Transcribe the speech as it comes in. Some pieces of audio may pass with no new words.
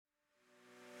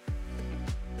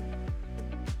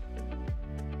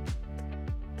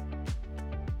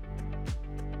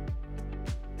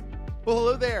Well,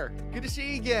 hello there. Good to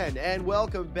see you again, and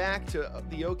welcome back to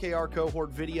the OKR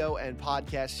Cohort video and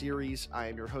podcast series. I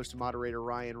am your host and moderator,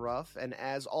 Ryan Ruff, and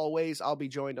as always, I'll be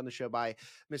joined on the show by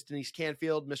Ms. Denise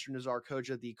Canfield, Mr. Nazar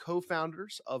Koja, the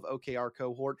co-founders of OKR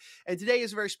Cohort. And today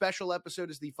is a very special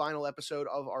episode. It's the final episode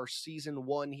of our season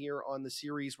 1 here on the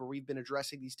series, where we've been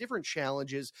addressing these different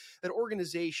challenges that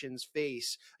organizations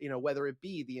face, whether it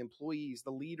be the employees, the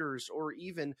leaders, or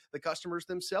even the customers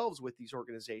themselves with these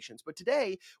organizations. But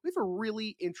today, we have a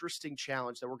really interesting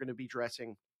challenge that we're going to be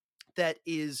addressing that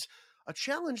is a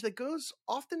challenge that goes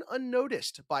often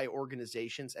unnoticed by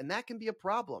organizations, and that can be a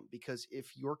problem because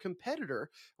if your competitor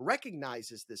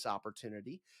recognizes this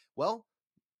opportunity, well,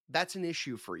 that's an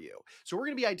issue for you. So we're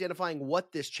going to be identifying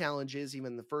what this challenge is even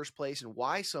in the first place and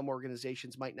why some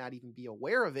organizations might not even be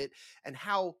aware of it, and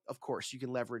how, of course, you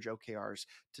can leverage OKRs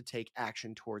to take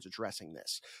action towards addressing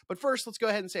this. But first, let's go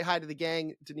ahead and say hi to the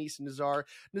gang, Denise and Nazar.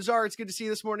 Nazar, it's good to see you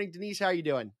this morning. Denise, how are you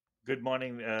doing? Good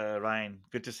morning, Ryan.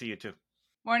 Good to see you too.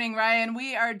 Morning, Ryan.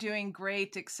 We are doing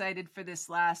great. Excited for this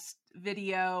last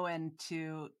video and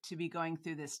to be going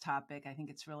through this topic. I think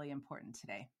it's really important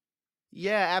today.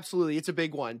 Yeah, absolutely. It's a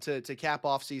big one to cap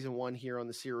off season 1 here on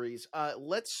the series.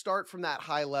 Let's start from that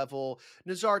high level.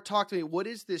 Nazar, talk to me. What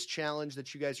is this challenge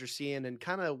that you guys are seeing, and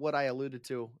kind of what I alluded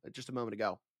to just a moment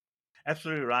ago?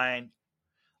 Absolutely, Ryan.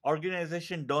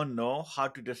 Organizations don't know how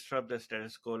to disrupt the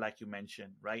status quo, like you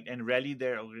mentioned, right? And rally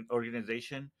their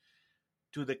organization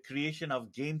to the creation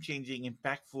of game-changing,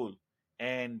 impactful,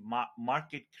 and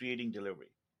market-creating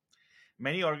delivery.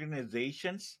 Many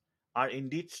organizations are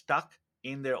indeed stuck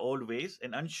in their old ways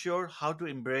and unsure how to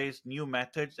embrace new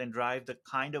methods and drive the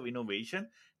kind of innovation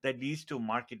that leads to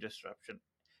market disruption.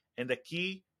 And the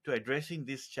key to addressing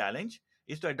this challenge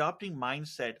is to adopting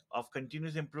mindset of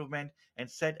continuous improvement and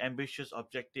set ambitious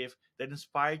objectives that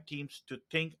inspire teams to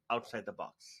think outside the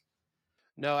box.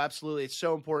 No, absolutely. It's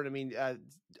so important. I mean,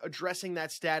 addressing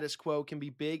that status quo can be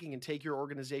big and can take your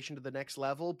organization to the next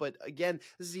level. But again,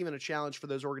 this is even a challenge for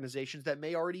those organizations that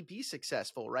may already be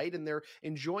successful, right? And they're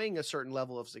enjoying a certain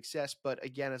level of success. But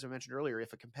again, as I mentioned earlier,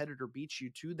 if a competitor beats you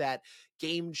to that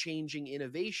game-changing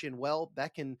innovation, well,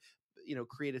 that can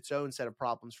create its own set of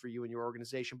problems for you and your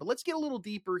organization. But let's get a little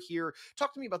deeper here.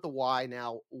 Talk to me about the why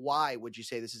now. Why would you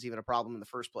say this is even a problem in the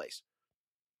first place?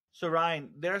 So,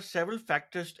 Ryan, there are several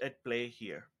factors at play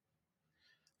here.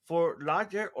 For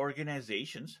larger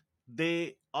organizations,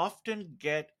 they often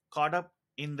get caught up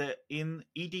in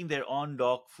eating their own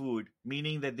dog food,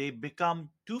 meaning that they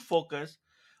become too focused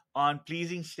on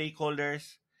pleasing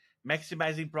stakeholders,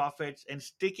 maximizing profits, and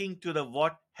sticking to the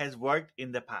what has worked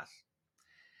in the past.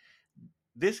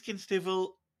 This can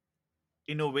stifle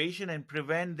innovation and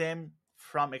prevent them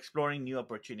from exploring new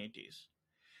opportunities.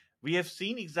 We have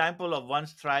seen examples of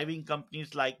once thriving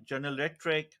companies like General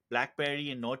Electric, BlackBerry,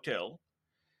 and Nortel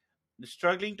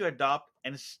struggling to adopt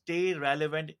and stay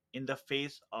relevant in the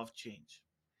face of change.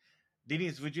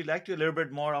 Denise, would you like to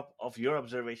elaborate more of your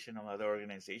observation of other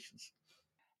organizations?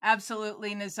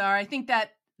 Absolutely, Nazar. I think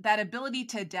that ability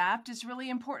to adapt is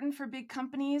really important for big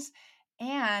companies.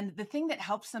 And the thing that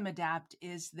helps them adapt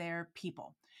is their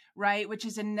people, right? Which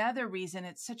is another reason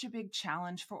it's such a big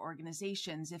challenge for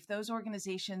organizations. If those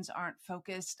organizations aren't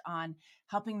focused on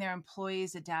helping their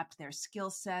employees adapt their skill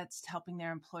sets, helping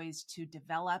their employees to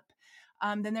develop,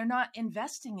 then they're not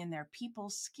investing in their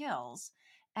people's skills.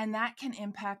 And that can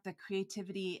impact the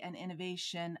creativity and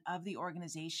innovation of the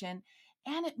organization.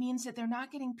 And it means that they're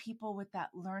not getting people with that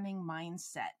learning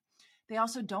mindset. They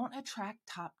also don't attract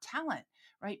top talent,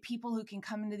 right? People who can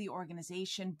come into the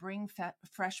organization, bring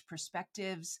fresh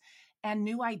perspectives and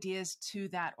new ideas to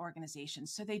that organization.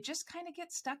 So they just kind of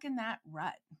get stuck in that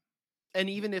rut. And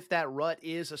even if that rut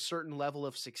is a certain level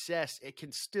of success, it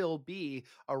can still be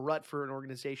a rut for an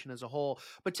organization as a whole.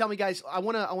 But tell me, guys, I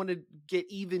want to get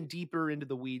even deeper into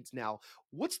the weeds now.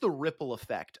 What's the ripple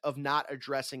effect of not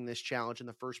addressing this challenge in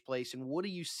the first place, and what do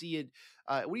you see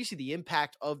the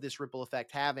impact of this ripple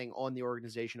effect having on the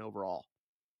organization overall?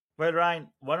 Well, Ryan,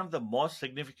 one of the most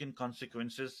significant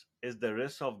consequences is the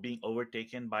risk of being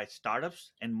overtaken by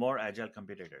startups and more agile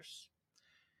competitors.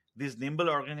 These nimble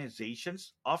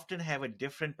organizations often have a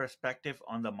different perspective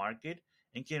on the market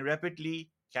and can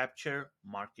rapidly capture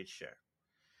market share,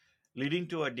 leading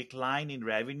to a decline in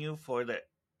revenue for the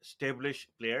established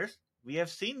players. We have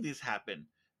seen this happen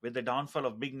with the downfall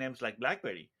of big names like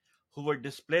BlackBerry, who were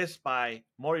displaced by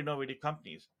more innovative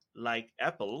companies like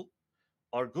Apple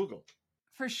or Google.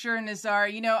 For sure, Nazar.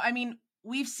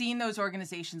 we've seen those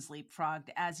organizations leapfrogged,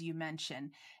 as you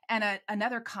mentioned. And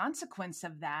another consequence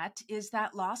of that is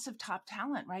that loss of top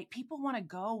talent, right? People want to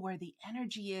go where the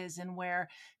energy is and where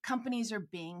companies are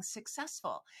being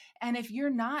successful. And if you're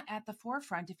not at the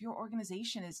forefront, if your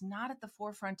organization is not at the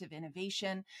forefront of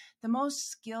innovation, the most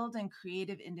skilled and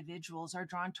creative individuals are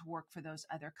drawn to work for those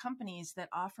other companies that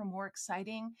offer more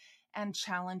exciting and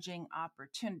challenging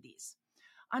opportunities.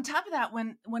 On top of that,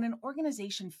 when an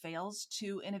organization fails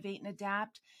to innovate and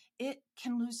adapt, it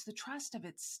can lose the trust of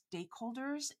its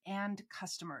stakeholders and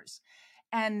customers.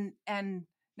 And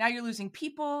now you're losing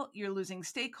people, you're losing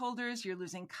stakeholders, you're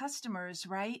losing customers,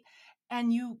 right?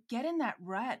 And you get in that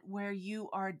rut where you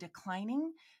are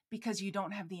declining because you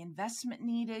don't have the investment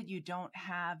needed, you don't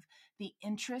have the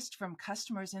interest from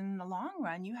customers. And in the long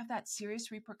run, you have that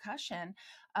serious repercussion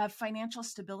of financial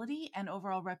stability and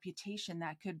overall reputation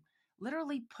that could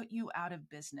literally put you out of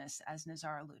business, as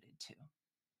Nizar alluded to.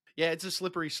 Yeah, it's a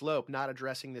slippery slope not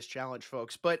addressing this challenge,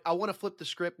 folks. But I want to flip the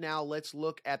script now. Let's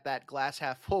look at that glass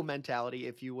half full mentality,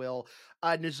 if you will.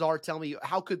 Nizar, tell me,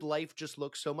 how could life just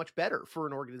look so much better for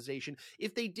an organization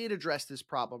if they did address this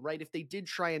problem, right? If they did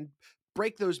try and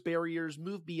break those barriers,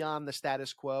 move beyond the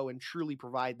status quo, and truly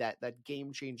provide that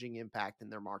game-changing impact in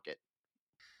their market?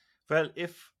 Well,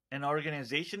 if an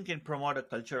organization can promote a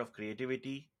culture of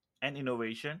creativity and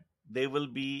innovation, they will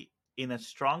be in a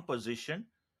strong position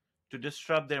to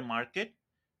disrupt their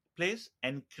marketplace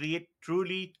and create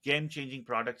truly game changing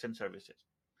products and services.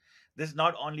 This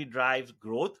not only drives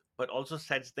growth, but also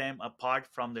sets them apart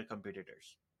from their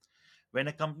competitors. When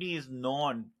a company is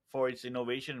known for its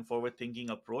innovation and forward thinking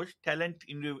approach,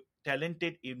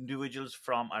 talented individuals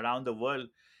from around the world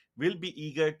will be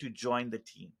eager to join the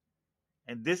team.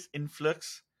 And this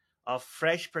influx of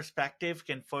fresh perspective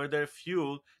can further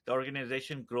fuel the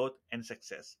organization growth and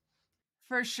success.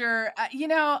 For sure.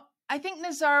 I think,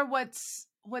 Nizar,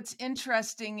 what's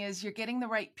interesting is you're getting the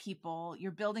right people,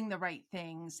 you're building the right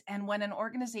things, and when an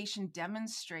organization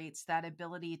demonstrates that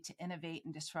ability to innovate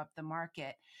and disrupt the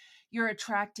market, you're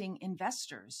attracting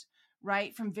investors,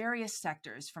 right, from various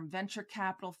sectors, from venture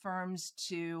capital firms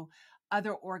to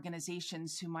other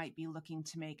organizations who might be looking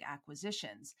to make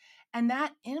acquisitions. And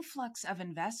that influx of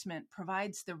investment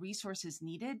provides the resources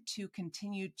needed to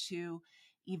continue to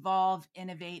evolve,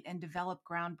 innovate, and develop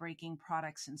groundbreaking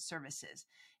products and services.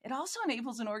 It also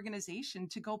enables an organization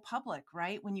to go public,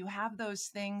 right? When you have those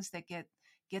things that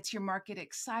gets your market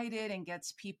excited and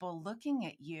gets people looking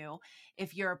at you.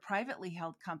 If you're a privately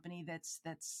held company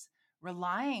that's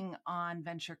relying on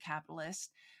venture capitalists,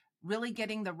 really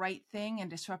getting the right thing and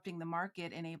disrupting the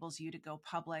market enables you to go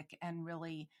public and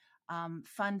really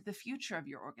fund the future of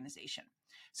your organization.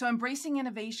 So embracing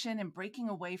innovation and breaking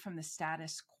away from the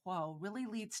status quo really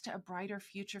leads to a brighter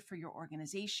future for your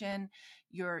organization,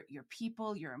 your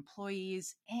people, your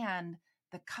employees, and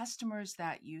the customers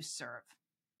that you serve.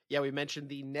 Yeah, we mentioned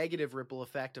the negative ripple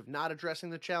effect of not addressing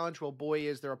the challenge. Well, boy,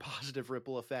 is there a positive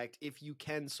ripple effect if you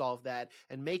can solve that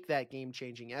and make that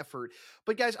game-changing effort.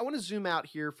 But guys, I want to zoom out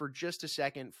here for just a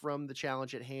second from the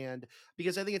challenge at hand,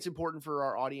 because I think it's important for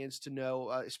our audience to know,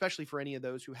 especially for any of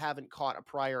those who haven't caught a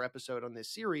prior episode on this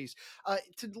series,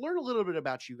 to learn a little bit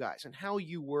about you guys and how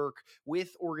you work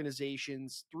with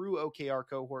organizations through OKR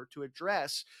Cohort to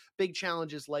address big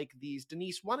challenges like these.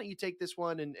 Denise, why don't you take this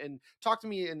one and talk to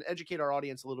me and educate our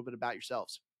audience a little bit about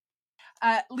yourselves?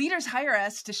 Leaders hire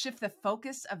us to shift the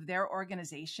focus of their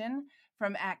organization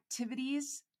from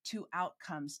activities to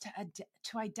outcomes,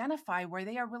 to identify where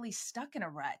they are really stuck in a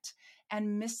rut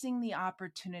and missing the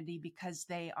opportunity because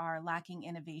they are lacking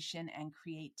innovation and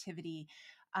creativity,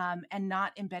 and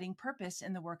not embedding purpose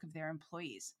in the work of their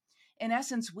employees. In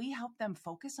essence, we help them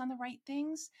focus on the right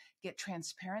things, get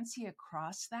transparency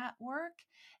across that work,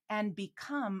 and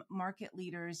become market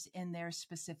leaders in their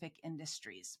specific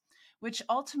industries, which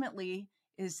ultimately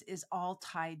is all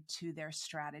tied to their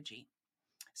strategy.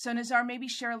 So Nizar, maybe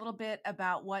share a little bit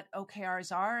about what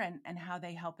OKRs are and how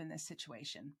they help in this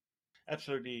situation.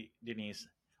 Absolutely, Denise.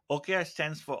 OKR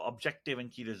stands for Objective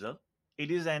and Key Result.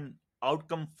 It is an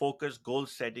outcome-focused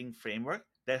goal-setting framework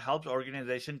that helps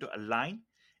organizations to align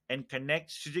and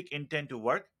connect strategic intent to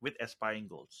work with aspiring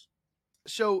goals.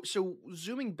 So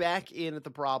zooming back in at the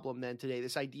problem then today,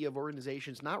 this idea of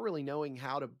organizations not really knowing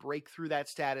how to break through that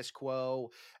status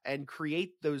quo and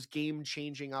create those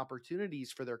game-changing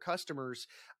opportunities for their customers.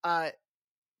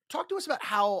 Talk to us about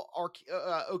how our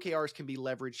OKRs can be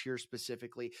leveraged here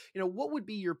specifically. What would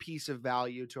be your piece of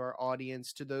value to our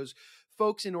audience, to those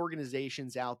folks in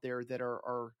organizations out there that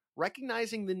are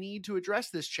recognizing the need to address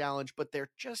this challenge, but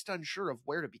they're just unsure of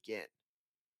where to begin?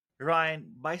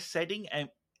 Ryan, by setting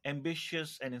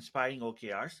ambitious and inspiring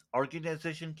OKRs,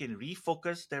 organizations can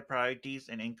refocus their priorities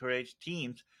and encourage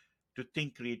teams to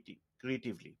think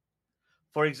creatively.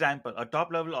 For example, a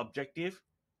top level objective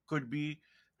could be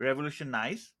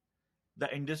revolutionize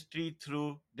the industry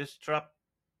through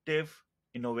disruptive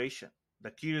innovation.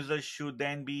 The key results should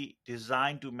then be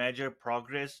designed to measure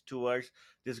progress towards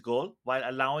this goal while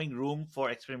allowing room for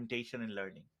experimentation and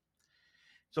learning.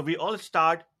 So we all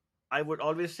start, I would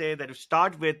always say that we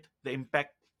start with the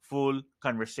impactful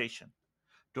conversation.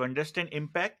 To understand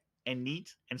impact and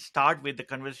needs, and start with the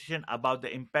conversation about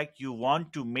the impact you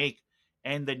want to make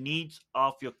and the needs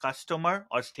of your customer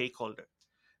or stakeholder.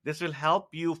 This will help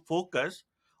you focus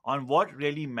on what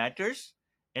really matters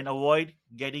and avoid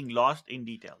getting lost in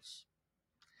details.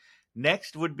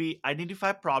 Next would be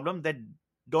identify problems that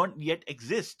don't yet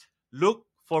exist. Look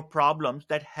for problems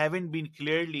that haven't been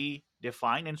clearly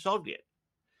defined and solved yet.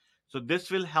 So this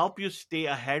will help you stay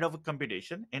ahead of a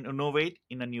competition and innovate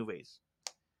in a new ways.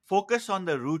 Focus on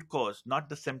the root cause, not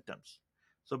the symptoms.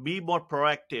 So be more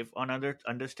proactive on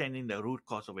understanding the root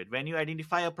cause of it. When you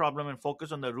identify a problem and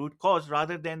focus on the root cause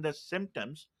rather than the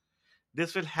symptoms,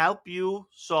 this will help you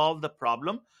solve the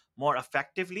problem more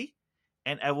effectively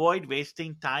and avoid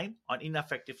wasting time on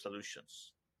ineffective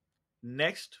solutions.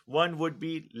 Next one would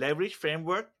be leverage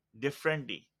framework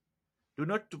differently. Do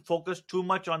not focus too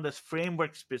much on this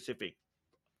framework specific.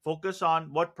 Focus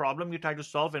on what problem you try to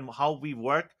solve and how we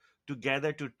work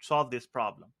together to solve this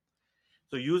problem.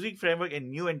 So using framework a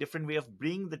new and different way of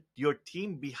bringing your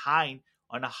team behind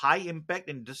on a high impact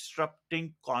and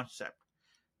disrupting concept.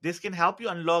 This can help you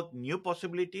unlock new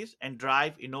possibilities and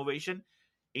drive innovation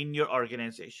in your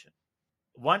organization.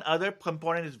 One other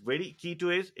component is very key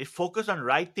to is focus on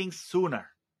right things sooner.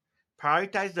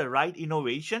 Prioritize the right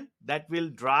innovation that will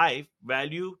drive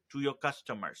value to your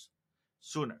customers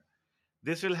sooner.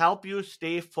 This will help you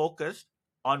stay focused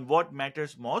on what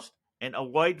matters most and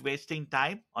avoid wasting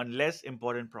time on less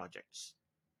important projects.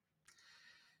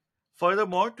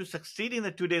 Furthermore, to succeed in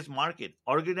the today's market,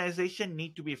 organizations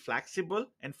need to be flexible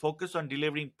and focus on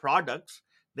delivering products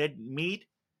that meet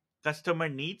customer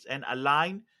needs and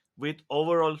align with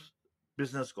overall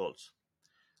business goals.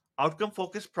 Outcome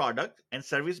focused product and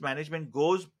service management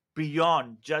goes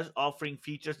beyond just offering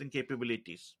features and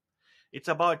capabilities. It's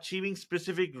about achieving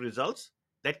specific results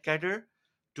that cater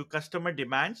to customer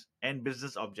demands and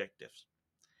business objectives.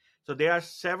 So there are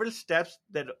several steps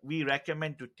that we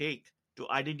recommend to take to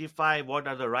identify what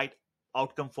are the right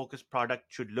outcome focused product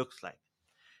should looks like.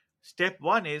 Step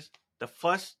 1 is the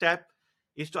first step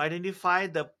is to identify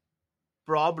the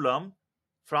problem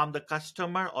from the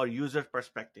customer or user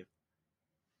perspective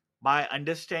by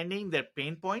understanding their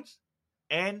pain points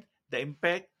and the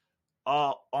impact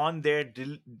on their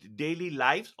daily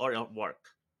lives or work.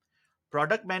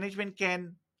 Product management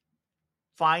can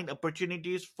find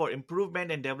opportunities for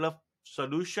improvement and develop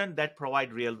solutions that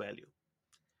provide real value.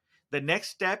 The next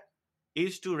step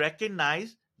is to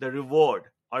recognize the reward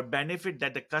or benefit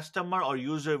that the customer or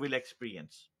user will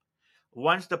experience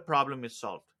once the problem is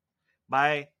solved.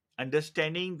 By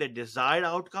understanding the desired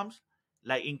outcomes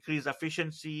like increased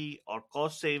efficiency or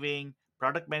cost saving,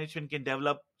 product management can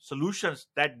develop solutions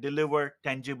that deliver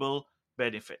tangible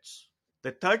benefits.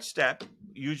 The third step,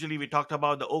 usually we talked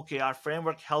about the OKR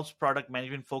framework, helps product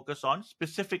management focus on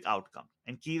specific outcomes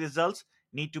and key results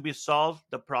need to be solve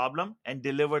the problem and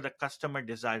deliver the customer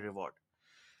desired reward.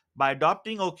 By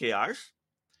adopting OKRs,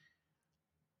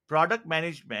 product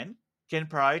management can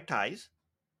prioritize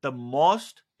the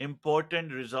most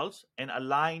important results and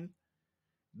align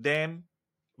them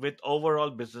with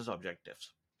overall business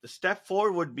objectives. The step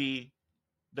 4 would be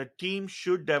the team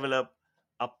should develop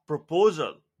a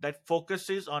proposal that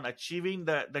focuses on achieving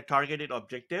the targeted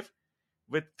objective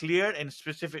with clear and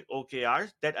specific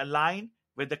OKRs that align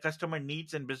with the customer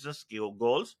needs and business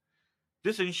goals.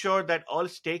 This ensures that all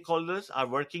stakeholders are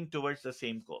working towards the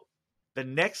same goal. The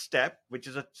next step, which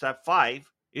is a step 5,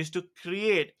 is to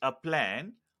create a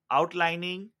plan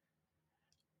outlining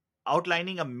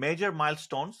a major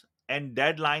milestones and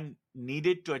deadline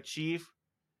needed to achieve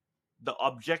the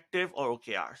objective or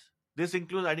OKRs. This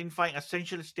includes identifying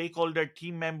essential stakeholder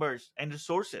team members and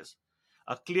resources.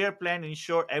 A clear plan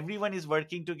ensures everyone is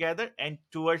working together and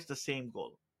towards the same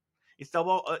goal. It's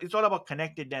all about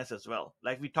connectedness as well,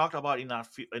 like we talked about in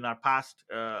our past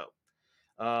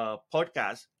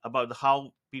podcast about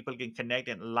how people can connect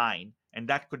and align, and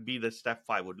that could be the step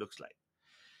 5 would looks like.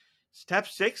 Step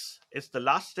 6 is the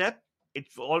last step. It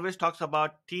always talks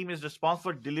about team is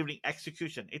responsible for delivering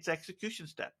execution. It's execution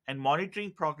step and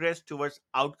monitoring progress towards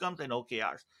outcomes and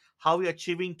OKRs. How we're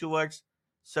achieving towards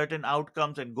certain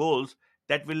outcomes and goals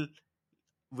that will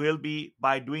will be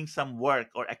by doing some work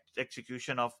or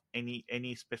execution of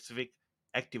any specific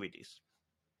activities.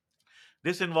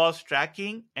 This involves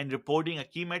tracking and reporting a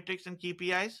key metrics and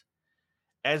KPIs,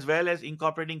 as well as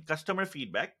incorporating customer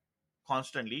feedback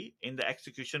constantly in the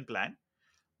execution plan.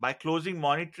 By closing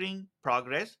monitoring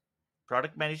progress,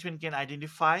 product management can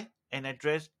identify and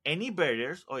address any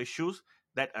barriers or issues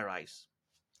that arise.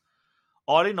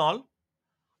 All in all,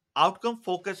 outcome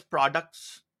focused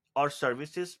products or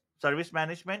service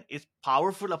management is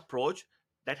powerful approach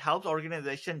that helps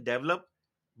organization develop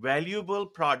valuable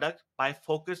product by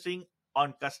focusing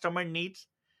on customer needs,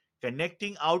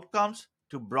 connecting outcomes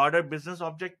to broader business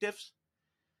objectives,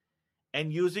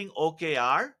 and using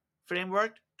OKR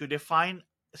framework to define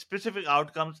specific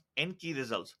outcomes and key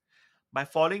results. By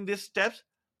following these steps,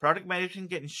 product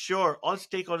management can ensure all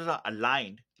stakeholders are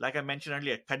aligned, like I mentioned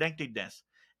earlier, connectedness,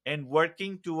 and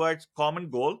working towards common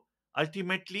goal,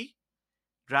 ultimately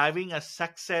driving a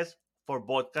success for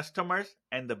both customers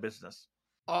and the business.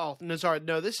 Oh, Nazar,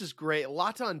 no, this is great. A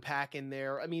lot to unpack in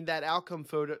there. I mean, that outcome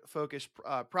focused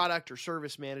product or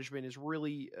service management is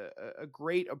really a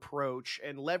great approach,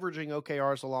 and leveraging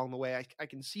OKRs along the way. I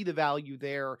can see the value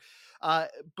there. But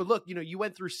look, you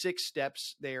went through 6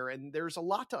 steps there, and there's a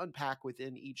lot to unpack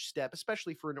within each step,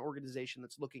 especially for an organization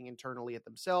that's looking internally at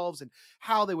themselves and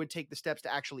how they would take the steps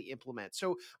to actually implement.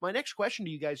 So my next question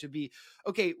to you guys would be,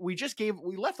 okay, we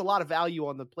left a lot of value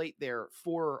on the plate there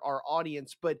for our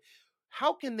audience, but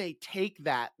how can they take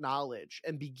that knowledge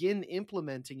and begin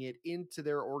implementing it into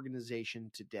their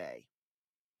organization today?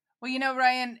 Well,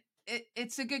 Ryan,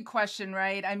 it's a good question,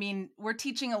 right? I mean, we're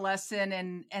teaching a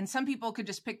lesson, and some people could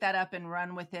just pick that up and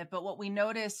run with it. But what we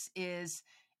notice is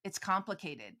it's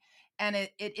complicated, and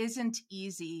it isn't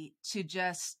easy to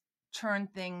just turn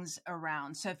things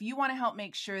around. So if you want to help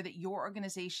make sure that your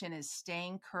organization is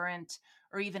staying current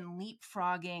or even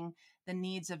leapfrogging the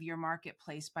needs of your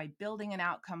marketplace by building an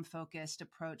outcome focused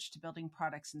approach to building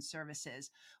products and services,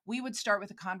 we would start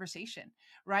with a conversation,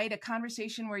 right? A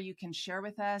conversation where you can share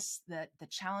with us the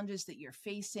challenges that you're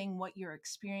facing, what you're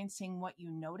experiencing, what you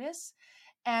notice.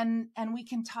 And we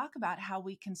can talk about how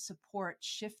we can support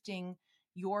shifting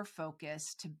your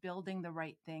focus to building the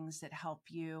right things that help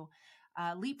you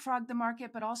leapfrog the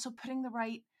market, but also putting the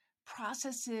right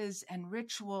processes and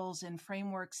rituals and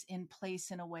frameworks in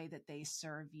place in a way that they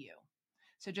serve you.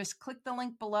 So just click the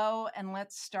link below and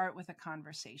let's start with a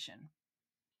conversation.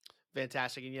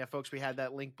 Fantastic. And yeah, folks, we had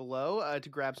that link below to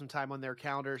grab some time on their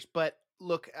calendars. But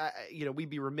look,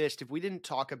 we'd be remiss if we didn't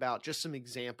talk about just some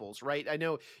examples, right? I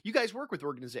know you guys work with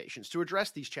organizations to address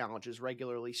these challenges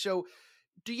regularly. So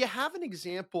do you have an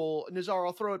example, Nazar?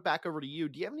 I'll throw it back over to you.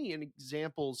 Do you have any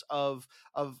examples of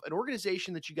an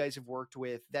organization that you guys have worked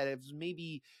with that has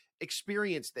maybe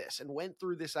experienced this and went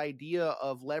through this idea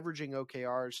of leveraging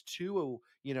OKRs to,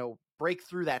 break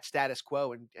through that status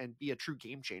quo and be a true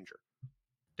game changer?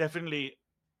 Definitely,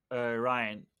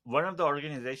 Ryan. One of the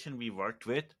organization we worked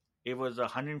with, it was a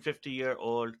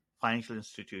 150-year-old financial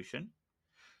institution.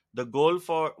 The goal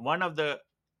for one of the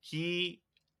key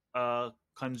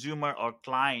consumer or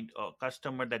client or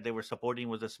customer that they were supporting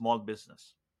was a small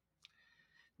business.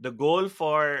 The goal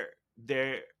for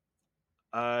their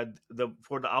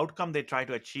for the outcome they try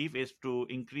to achieve is to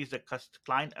increase the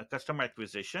customer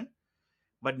acquisition,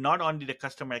 but not only the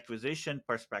customer acquisition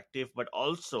perspective, but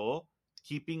also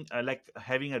keeping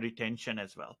having a retention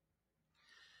as well.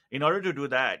 In order to do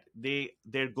that, the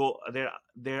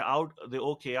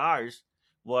OKRs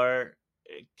were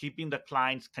keeping the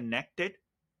clients connected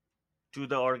to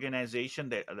the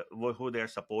organization who they're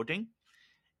supporting,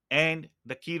 and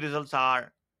the key results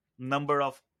are number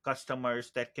of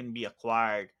customers that can be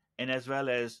acquired and as well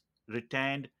as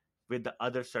retained with the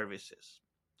other services.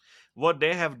 What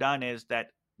they have done is that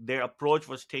their approach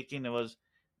was they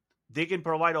can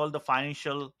provide all the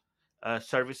financial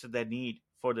services they need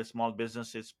for the small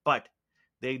businesses, but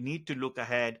they need to look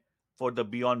ahead for the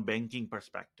beyond banking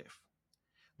perspective.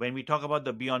 When we talk about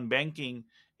the beyond banking,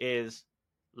 is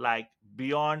like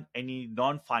beyond any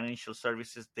non-financial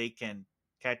services they can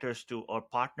cater to or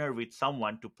partner with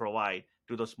someone to provide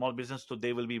to the small business, so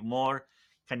they will be more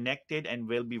connected and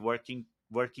will be working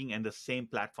in the same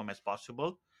platform as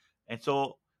possible. And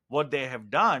so what they have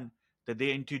done, that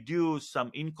they introduce some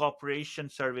incorporation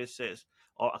services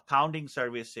or accounting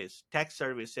services, tax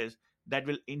services that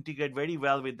will integrate very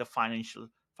well with the financial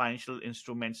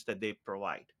instruments that they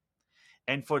provide.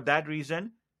 And for that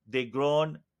reason, they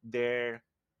grown their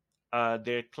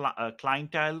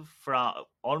clientele from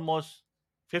almost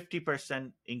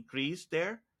 50% increase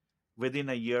there within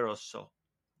a year or so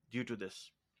due to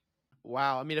this.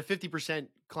 Wow. I mean, a 50%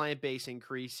 client base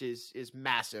increase is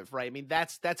massive, right? I mean,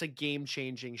 that's a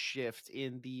game-changing shift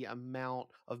in the amount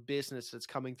of business that's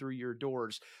coming through your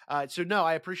doors. So no,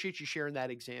 I appreciate you sharing that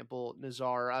example,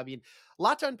 Nazar. I mean, a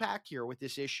lot to unpack here with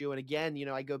this issue. And again,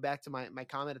 I go back to my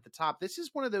comment at the top. This is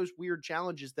one of those weird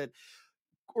challenges that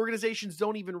organizations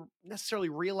don't even necessarily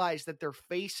realize that they're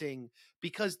facing,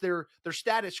 because their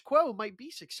status quo might be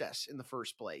success in the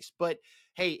first place. But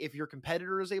hey, if your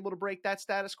competitor is able to break that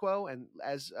status quo, and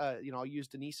as I'll use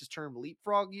Denise's term,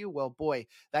 leapfrog you, well, boy,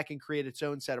 that can create its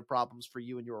own set of problems for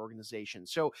you and your organization.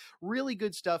 So really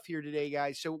good stuff here today,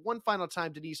 guys. So one final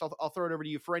time, Denise, I'll throw it over to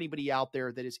you for anybody out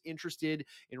there that is interested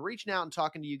in reaching out and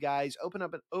talking to you guys,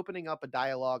 opening up a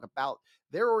dialogue about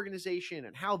their organization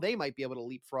and how they might be able to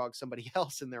leapfrog somebody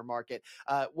else in their market.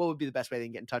 What would be the best way they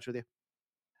can get in touch with you?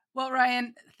 Well,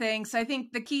 Ryan, thanks. I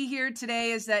think the key here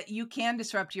today is that you can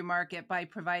disrupt your market by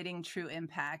providing true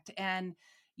impact. And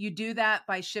you do that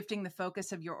by shifting the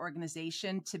focus of your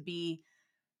organization to be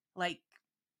like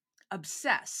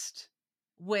obsessed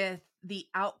with the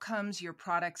outcomes your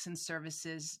products and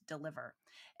services deliver.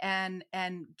 And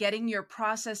getting your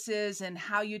processes and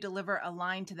how you deliver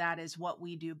aligned to that is what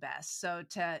we do best. So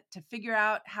to figure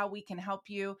out how we can help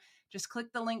you, just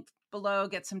click the link below,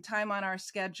 get some time on our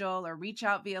schedule, or reach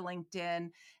out via LinkedIn,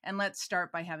 and let's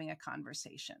start by having a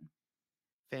conversation.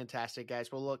 Fantastic, guys.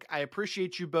 Well, look, I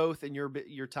appreciate you both and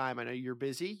your time. I know you're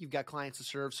busy. You've got clients to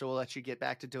serve, so we'll let you get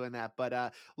back to doing that.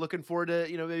 But looking forward to,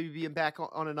 maybe being back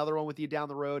on another one with you down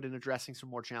the road and addressing some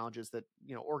more challenges that,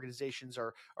 organizations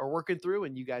are working through,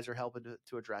 and you guys are helping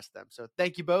to address them. So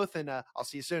thank you both, and I'll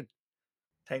see you soon.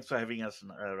 Thanks for having us,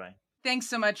 Ryan. Thanks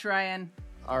so much, Ryan.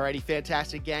 Alrighty,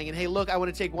 fantastic, gang. And hey, look, I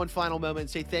want to take one final moment and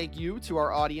say thank you to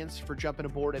our audience for jumping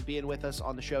aboard and being with us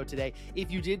on the show today. If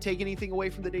you did take anything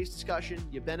away from today's discussion,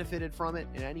 you benefited from it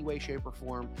in any way, shape, or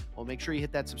form, well, make sure you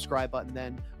hit that subscribe button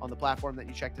then on the platform that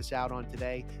you checked us out on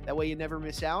today. That way you never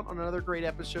miss out on another great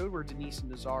episode where Denise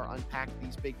and Nazar unpack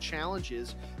these big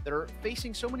challenges that are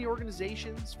facing so many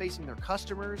organizations, facing their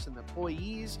customers and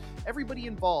employees, everybody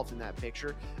involved in that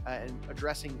picture, and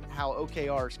addressing how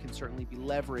OKRs can certainly be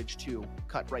leveraged to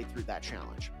cut right through that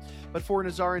challenge. But for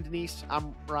Nazar and Denise,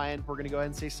 I'm Ryan. We're going to go ahead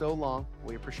and say so long.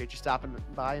 We appreciate you stopping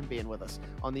by and being with us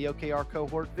on the OKR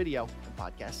Cohort video and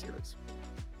podcast series.